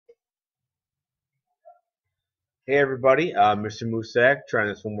Hey everybody, Mr. Musak trying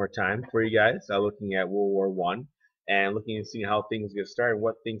this one more time for you guys. Looking at World War One and looking and seeing how things get started, and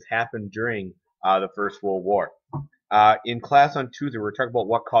what things happened during the First World War. In class on Tuesday, we're talking about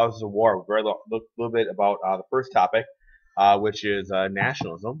what causes a war. We're going to look a little bit about the first topic, which is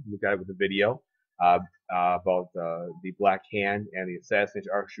nationalism. We got it with a video uh, about the Black Hand and the assassination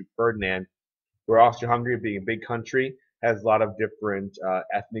of Archduke Ferdinand, where Austria-Hungary, being a big country, has a lot of different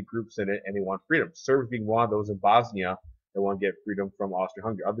ethnic groups in it, and they want freedom. Serbs being one of those in Bosnia that want to get freedom from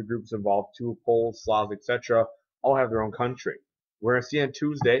Austria-Hungary. Other groups involved too, Poles, Slavs, etc., all have their own country. We're going to see on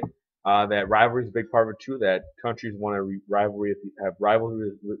Tuesday that rivalry is a big part of it too. That countries want to have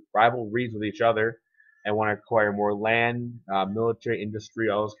rivalries with each other, and want to acquire more land, military,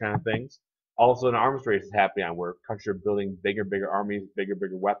 industry, all those kind of things. Also, an arms race is happening on where countries are building bigger armies, bigger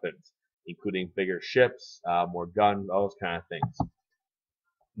weapons, including bigger ships, more guns, all those kind of things.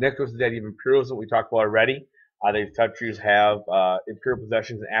 Next was the idea of imperialism we talked about already. These countries have imperial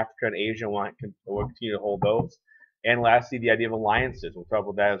possessions in Africa and Asia and will continue to hold those. And lastly, the idea of alliances. We'll talk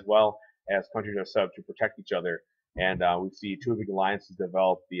about that as well, as countries are set up to protect each other. And we see two big alliances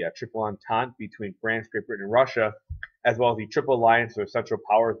develop: the Triple Entente between France, Great Britain, and Russia, as well as the Triple Alliance of Central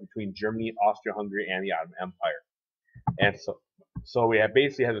Powers between Germany, Austria-Hungary, and the Ottoman Empire. And so we have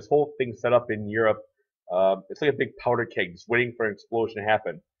basically had this whole thing set up in Europe. It's like a big powder keg, just waiting for an explosion to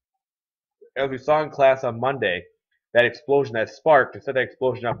happen. As we saw in class on Monday, that explosion, that spark, to set that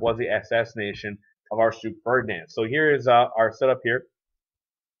explosion up was the assassination of Archduke Ferdinand. So here is our setup here.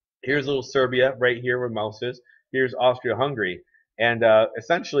 Here's little Serbia right here where mouse is. Here's Austria-Hungary. And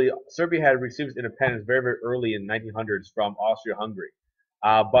essentially, Serbia had received its independence very early in the 1900s from Austria-Hungary.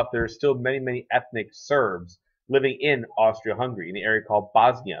 But there's still many ethnic Serbs living in Austria-Hungary in the area called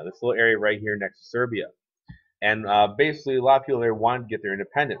Bosnia, this little area right here next to Serbia. And basically, a lot of people there wanted to get their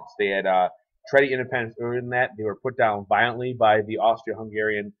independence. They had tried to get independence earlier than that. They were put down violently by the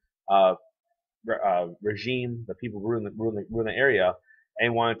Austro-Hungarian regime, the people ruling the area,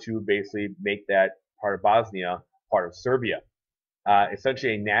 and wanted to basically make that part of Bosnia part of Serbia.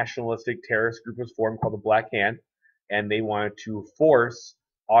 Essentially, a nationalistic terrorist group was formed called the Black Hand, and they wanted to force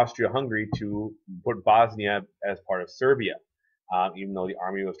Austria-Hungary to put Bosnia as part of Serbia, even though the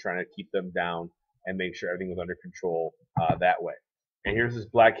army was trying to keep them down and make sure everything was under control that way. And here's this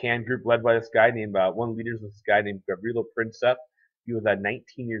Black Hand group led by this guy named, one of the leaders was this guy named Gavrilo Princip. He was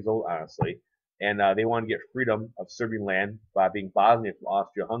 19 years old, honestly, and they wanted to get freedom of Serbian land by being Bosnia from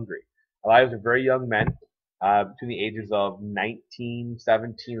Austria-Hungary. A lot of them were very young men, between the ages of 19,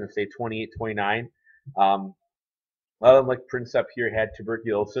 17, and say 28, 29. A lot of them, like Princip here, had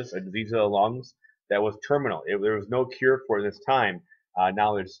tuberculosis, a disease of the lungs that was terminal. There was no cure for it this time.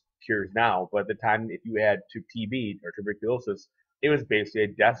 Now there's cures now, but at the time, if you had TB or tuberculosis, it was basically a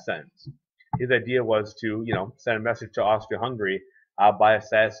death sentence. His idea was to, send a message to Austria-Hungary by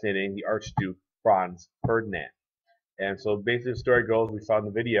assassinating the Archduke Franz Ferdinand. And so basically the story goes, we saw in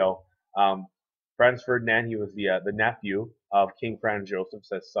the video, Franz Ferdinand, he was the nephew of King Franz Joseph,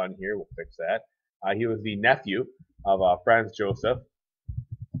 says son here, we'll fix that. He was the nephew of Franz Joseph,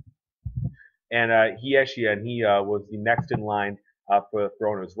 and he was the next in line for the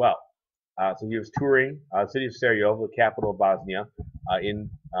throne as well. So he was touring the city of Sarajevo, the capital of Bosnia, in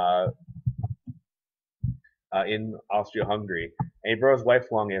Austria-Hungary, and he brought his wife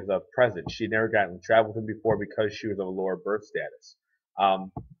along as a present. She had never gotten to travel with him before because she was of a lower birth status.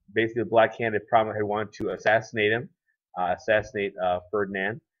 Basically, the Black Hand had wanted to assassinate him,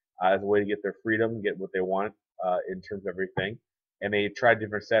 Ferdinand, as a way to get their freedom, get what they want in terms of everything. And they tried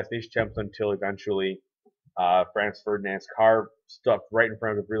different assassination attempts until eventually Franz Ferdinand's car stuck right in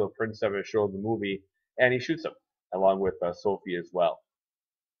front of Gavrilo Princip as shown in the movie, and he shoots him, along with Sophie as well.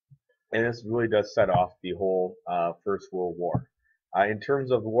 And this really does set off the whole First World War. In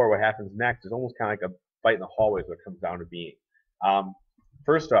terms of the war, what happens next is almost kind of like a fight in the hallways, what it comes down to being.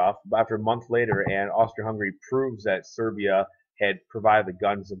 First off, after a month later, and Austria-Hungary proves that Serbia had provided the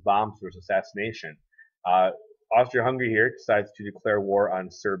guns and bombs for his assassination, Austria-Hungary here decides to declare war on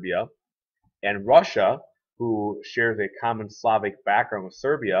Serbia, and Russia, who shares a common Slavic background with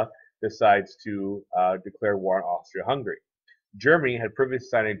Serbia, decides to declare war on Austria-Hungary. Germany had previously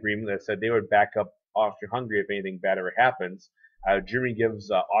signed an agreement that said they would back up Austria-Hungary if anything bad ever happens. Germany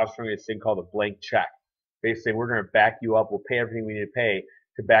gives Austria-Hungary this thing called a blank check. Basically saying, we're going to back you up, we'll pay everything we need to pay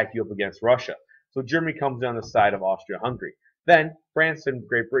to back you up against Russia. So Germany comes on the side of Austria-Hungary. Then France and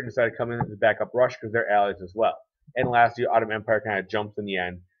Great Britain decided to come in to back up Russia because they're allies as well. And lastly, the Ottoman Empire kind of jumps in the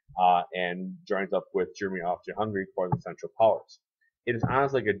end and joins up with Germany and Austria-Hungary for the Central Powers. It is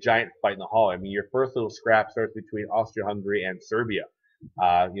honestly like a giant fight in the hall. I mean, your first little scrap starts between Austria-Hungary and Serbia.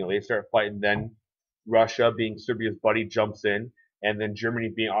 They start fighting, then Russia, being Serbia's buddy, jumps in, and then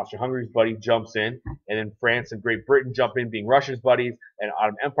Germany, being Austria-Hungary's buddy, jumps in, and then France and Great Britain jump in, being Russia's buddies, and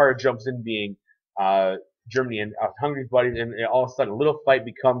Ottoman Empire jumps in, being Germany and Hungary's buddies, and all of a sudden, a little fight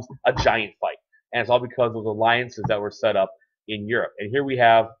becomes a giant fight, and it's all because of those alliances that were set up in Europe. And here we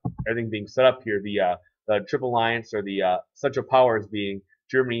have everything being set up here, the Triple Alliance, or the Central Powers, being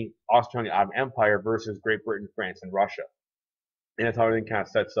Germany, Austria-Hungary, Ottoman Empire versus Great Britain, France, and Russia. And that's how everything kind of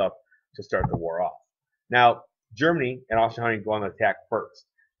sets up to start the war off. Now, Germany and Austria-Hungary go on the attack first,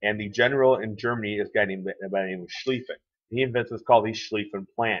 and the general in Germany is a guy named, by the name of Schlieffen. He invents what's called the Schlieffen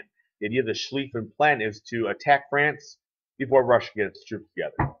Plan. The idea of the Schlieffen Plan is to attack France before Russia gets its troops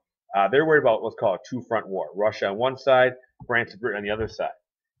together. They're worried about what's called a two-front war. Russia on one side, France and Britain on the other side.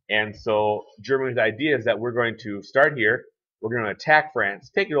 And so Germany's idea is that we're going to start here, we're going to attack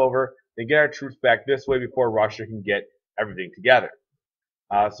France, take it over, then get our troops back this way before Russia can get everything together.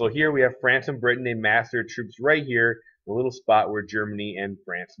 So here we have France and Britain. They mass their troops right here, the little spot where Germany and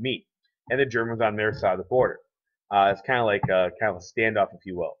France meet. And the Germans on their side of the border. It's kind of like a standoff, if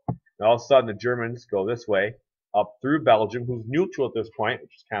you will. And all of a sudden, the Germans go this way, up through Belgium, who's neutral at this point,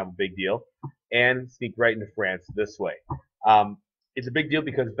 which is kind of a big deal, and sneak right into France this way. It's a big deal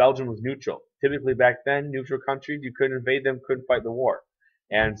because Belgium was neutral. Typically back then, neutral countries, you couldn't invade them, couldn't fight the war.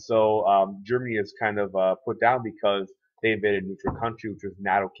 And so Germany is kind of put down because they invaded a neutral country, which was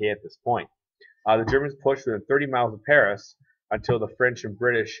not okay at this point. The Germans pushed within 30 miles of Paris until the French and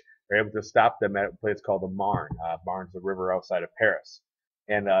British were able to stop them at a place called the Marne. Marne's a river outside of Paris.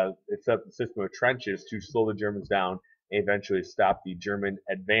 And it set up a system of trenches to slow the Germans down and eventually stop the German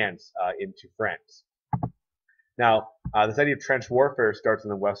advance into France. Now, this idea of trench warfare starts on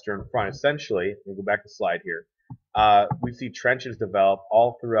the Western Front. Essentially, we'll go back to the slide here, we see trenches develop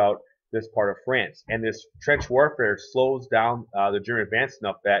all throughout this part of France. And this trench warfare slows down the German advance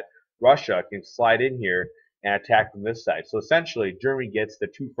enough that Russia can slide in here and attack from this side. So essentially, Germany gets the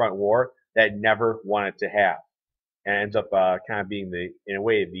two-front war that it never wanted to have, and ends up kind of being in a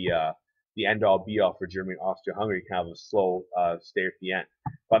way, the end-all, be-all for Germany and Austria-Hungary, kind of a slow stay at the end.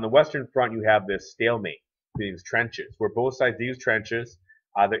 But on the Western Front, you have this stalemate between these trenches, where both sides use trenches.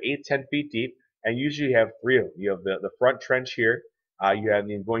 They're 8-10 feet deep, and usually you have three of them. You have the front trench here. You have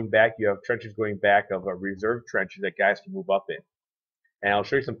going back. You have trenches going back of reserve trenches that guys can move up in. And I'll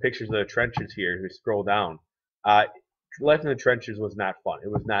show you some pictures of the trenches here. If you scroll down, life in the trenches was not fun.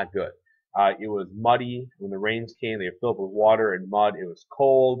 It was not good. It was muddy when the rains came. They were filled with water and mud. It was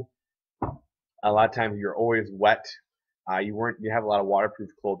cold. A lot of times you're always wet. You didn't have a lot of waterproof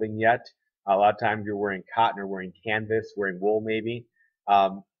clothing yet. A lot of times you're wearing cotton or wearing canvas, wearing wool maybe.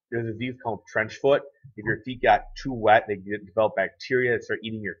 There's a disease called trench foot. If your feet got too wet, they develop bacteria that start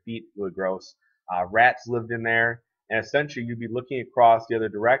eating your feet. Really gross. Rats lived in there. And essentially, you'd be looking across the other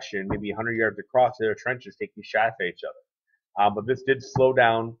direction, maybe 100 yards across the other trenches, taking shots at each other. But this did slow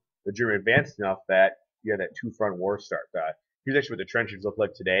down the German advance enough that you had that two-front war start. Here's actually what the trenches look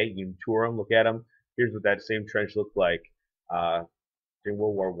like today. You can tour them, look at them. Here's what that same trench looked like during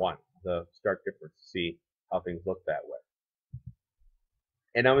World War I. The stark difference to see how things look that way.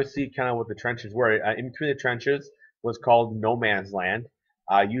 And now we see kind of what the trenches were. In between the trenches was called no man's land.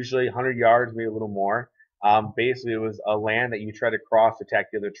 Usually 100 yards, maybe a little more. Basically, it was a land that you tried to cross to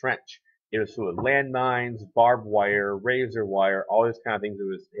attack the other trench. It was full of landmines, barbed wire, razor wire, all these kind of things it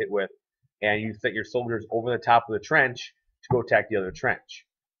was hit with. And you set your soldiers over the top of the trench to go attack the other trench.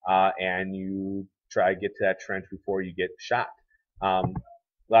 And you try to get to that trench before you get shot.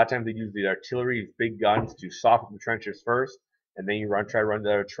 A lot of times they use the artillery, big guns, to soften the trenches first. And then you try to run the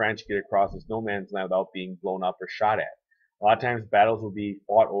other trench, get across this no man's land without being blown up or shot at. A lot of times battles will be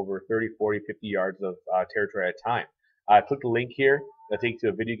fought over 30, 40, 50 yards of territory at a time. Click the link here. That'll take you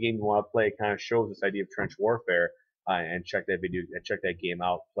to a video game you want to play. It kind of shows this idea of trench warfare, and check that video and check that game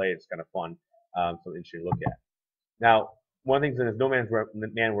out. Play it. It's kind of fun. So interesting to look at. Now, one of the things in this no man's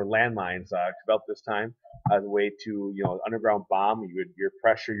land were landmines developed this time as a way to, underground bomb. You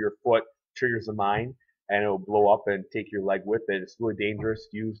pressure your foot triggers a mine, and it will blow up and take your leg with it. It's really dangerous.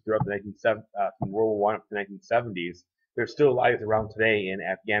 Used throughout the from World War I up to the 1970s. There's still lives around today in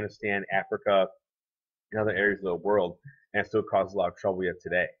Afghanistan, Africa, and other areas of the world, and it still causes a lot of trouble yet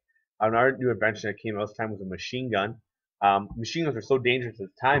today. Another new invention that came out this time was a machine gun. Machine guns were so dangerous at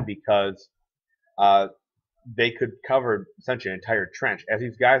the time because they could cover essentially an entire trench. As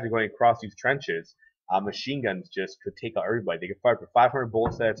these guys are going across these trenches, machine guns just could take out everybody. They could fire for 500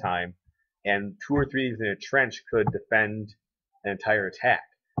 bullets at a time, and 2 or 3 of these in a trench could defend an entire attack.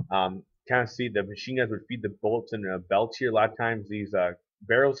 Kind of see the machine guns would feed the bullets in a belt here. A lot of times these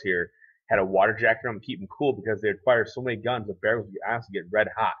barrels here had a water jacket on them to keep them cool because they'd fire so many guns, the barrels would honestly get red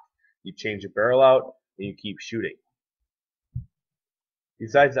hot. You change the barrel out, and you keep shooting.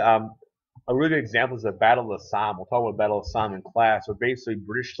 Besides, a really good example is the Battle of the Somme. We'll talk about the Battle of the Somme in class, where basically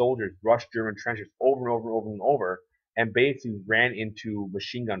British soldiers rushed German trenches over and over and over and over, and basically ran into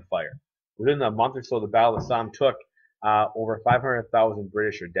machine gun fire. Within a month or so, the Battle of the Somme took over 500,000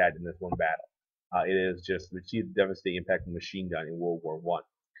 British are dead in this one battle. It is just the devastating impact of machine gun in World War I.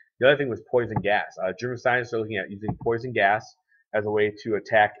 The other thing was poison gas. German scientists are looking at using poison gas as a way to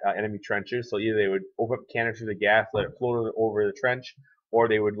attack enemy trenches. So either they would open up canisters of gas, let it float over the trench, or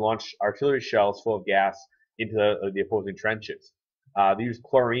they would launch artillery shells full of gas into the opposing trenches. They use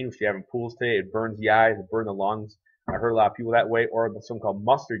chlorine, which you have in pools today. It burns the eyes, it burns the lungs. I heard a lot of people that way, or something called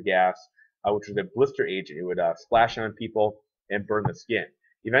mustard gas, which is a blister agent. It would splash on people and burn the skin.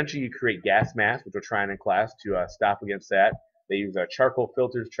 Eventually, you create gas masks, which we're trying in class to stop against that. They use charcoal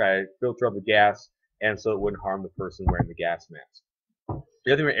filters to try to filter out the gas, and so it wouldn't harm the person wearing the gas mask.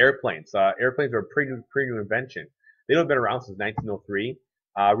 The other thing were airplanes. Airplanes were a pretty new invention. They'd been around since 1903.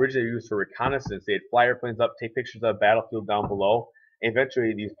 Originally used for reconnaissance. They'd fly airplanes up, take pictures of the battlefield down below, and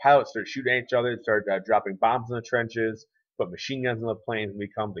eventually these pilots started shooting at each other, started dropping bombs in the trenches, put machine guns in the planes, and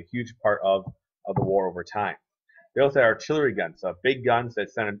becomes a huge part of the war over time. They also had artillery guns, big guns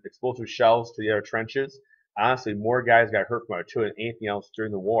that sent explosive shells to the other trenches. Honestly, more guys got hurt from artillery than anything else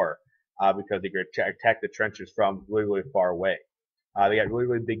during the war because they could attack the trenches from really, really far away. They got really,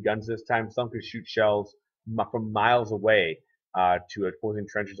 really big guns this time. Some could shoot shells from miles away to opposing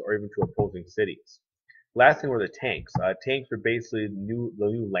trenches or even to opposing cities. Last thing were the tanks. Tanks were basically the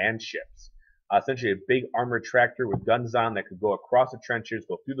new land ships. Essentially a big armored tractor with guns on that could go across the trenches,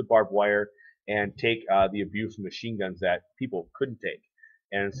 go through the barbed wire, and take the abuse of machine guns that people couldn't take.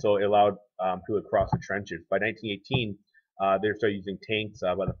 And so it allowed people to cross the trenches. By 1918, they started using tanks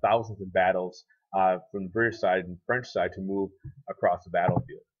by the thousands in battles from the British side and French side to move across the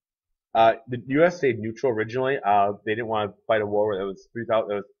battlefield. The U.S. stayed neutral originally. They didn't want to fight a war that was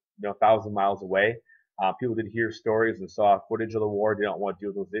 1,000 miles away. People did hear stories and saw footage of the war. They don't want to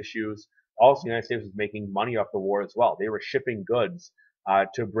deal with those issues. Also, the United States was making money off the war as well. They were shipping goods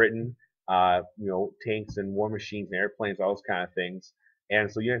to Britain, tanks and war machines and airplanes, all those kind of things. And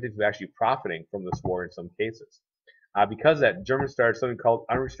so the United States was actually profiting from this war in some cases. Because of that, Germans started something called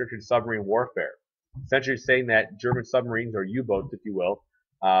unrestricted submarine warfare, essentially saying that German submarines, or U-boats, if you will,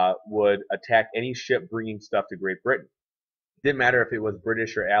 would attack any ship bringing stuff to Great Britain. It didn't matter if it was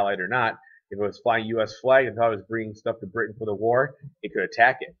British or Allied or not. If it was flying U.S. flag and thought it was bringing stuff to Britain for the war, it could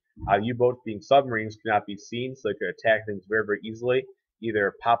attack it. U-boats, being submarines, could not be seen, so they could attack things very, very easily,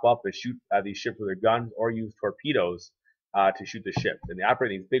 either pop up and shoot these ships with their guns or use torpedoes to shoot the ships. And they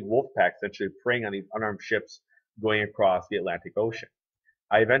operate these big wolf packs, essentially preying on these unarmed ships going across the Atlantic Ocean.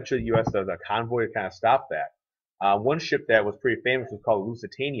 Eventually, the U.S. does a convoy to kind of stop that. One ship that was pretty famous was called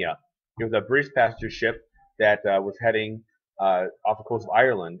Lusitania. It was a British passenger ship that was heading off the coast of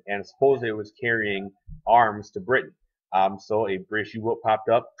Ireland, and supposedly it was carrying arms to Britain. So a British U-boat popped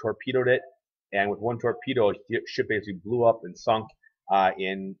up, torpedoed it, and with one torpedo, the ship basically blew up and sunk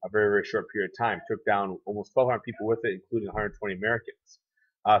in a very, very short period of time. Took down almost 1,200 people with it, including 120 Americans.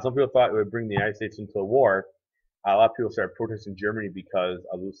 Some people thought it would bring the United States into a war. A lot of people started protesting Germany because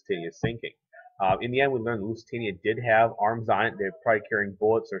Lusitania is sinking. In the end, we learned Lusitania did have arms on it. They were probably carrying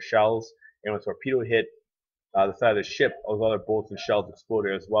bullets or shells, and when the torpedo hit the side of the ship, those other bullets and shells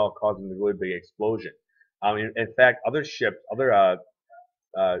exploded as well, causing a really big explosion. In fact, other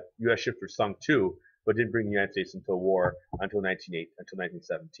U.S. ships were sunk too, but didn't bring the United States into a war until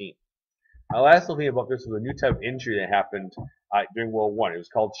 1917. Last thing about this was a new type of injury that happened during World War I. It was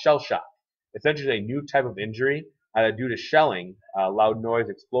called shell shock. Essentially, a new type of injury due to shelling, loud noise,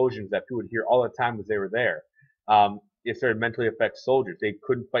 explosions that people would hear all the time as they were there. It started to mentally affect soldiers. They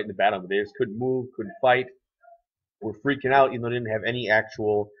couldn't fight in the battle, but they just couldn't move, couldn't fight, were freaking out, even though they didn't have any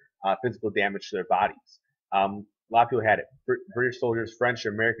actual physical damage to their bodies. A lot of people had it. British soldiers, French,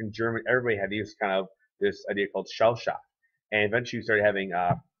 American, German, everybody had this idea called shell shock. And eventually you started having,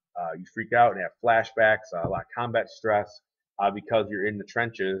 you freak out and have flashbacks, a lot of combat stress because you're in the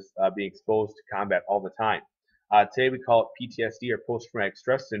trenches being exposed to combat all the time. Today we call it PTSD, or post-traumatic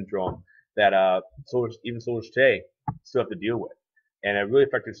stress syndrome, that even soldiers today still have to deal with. And it really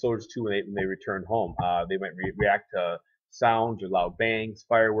affected soldiers too when they returned home. They might react to sounds or loud bangs,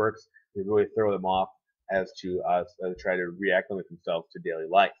 fireworks. They really throw them off as to try to reacclimate themselves to daily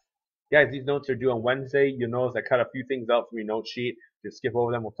life. Guys, these notes are due on Wednesday. You'll notice I cut a few things out from your note sheet. Just skip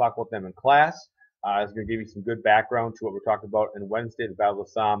over them. We'll talk about them in class. It's going to give you some good background to what we're talking about on Wednesday, the Battle of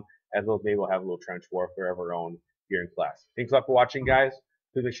the Somme, as well as maybe we'll have a little trench warfare of our own here in class. Thanks a lot for watching, guys.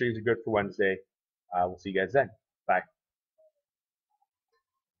 Please make sure you're good for Wednesday. We'll see you guys then. Bye.